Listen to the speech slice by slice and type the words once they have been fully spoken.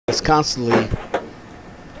is constantly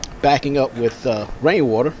backing up with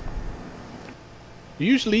rainwater,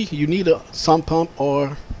 usually you need a sump pump,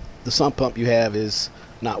 or the sump pump you have is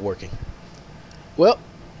not working. Well,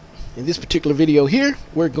 in this particular video here,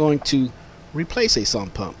 we're going to replace a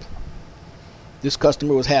sump pump. This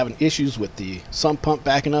customer was having issues with the sump pump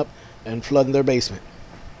backing up and flooding their basement.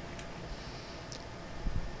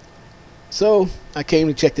 So I came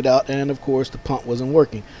and checked it out, and of course the pump wasn't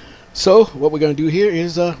working. So what we're going to do here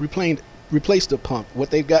is replace the pump. What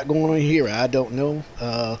they've got going on here, I don't know.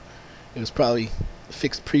 It was probably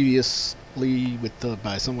fixed previously with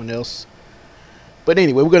by someone else. But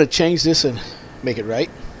anyway, we're going to change this and make it right.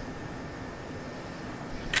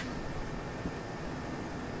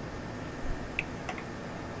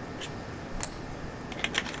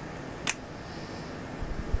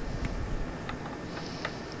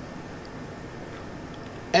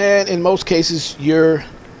 And in most cases, your